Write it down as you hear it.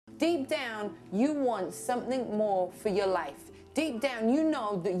Deep down, you want something more for your life. Deep down, you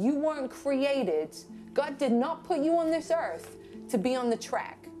know that you weren't created. God did not put you on this earth to be on the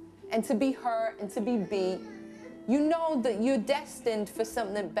track and to be hurt and to be beat. You know that you're destined for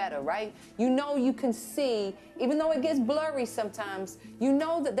something better, right? You know you can see, even though it gets blurry sometimes, you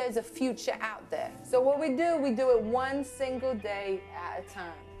know that there's a future out there. So what we do it one single day at a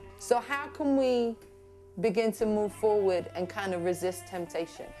time. So how can we begin to move forward and kind of resist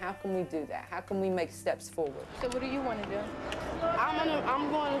temptation? How can we do that? How can we make steps forward? So what do you want to do? I'm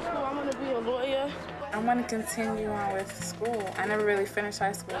going to school. I'm going to be a lawyer. I want to continue on with school. I never really finished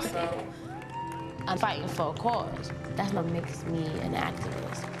high school, so I'm fighting for a cause. That's what makes me an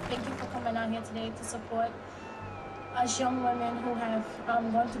activist. Thank you for coming out here today to support us young women who have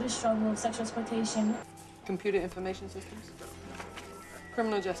gone through the struggle of sexual exploitation. Computer information systems.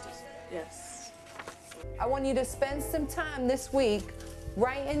 Criminal justice. yes. I want you to spend some time this week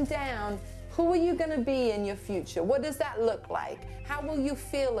writing down who are you going to be in your future? What does that look like? How will you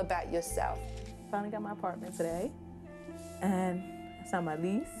feel about yourself? Finally got my apartment today, and I signed my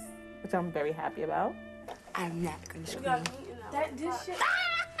lease, which I'm very happy about. I'm not gonna scream. This shit.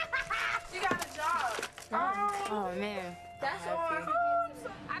 She got a job. Oh man. That's all.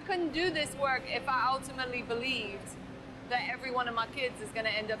 I couldn't do this work if I ultimately believed that every one of my kids is going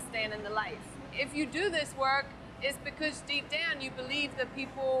to end up staying in the life. If you do this work, it's because deep down you believe that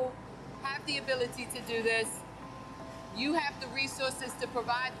people have the ability to do this. You have the resources to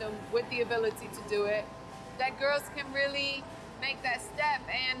provide them with the ability to do it. That girls can really make that step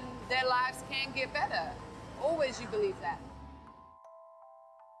and their lives can get better. Always you believe that.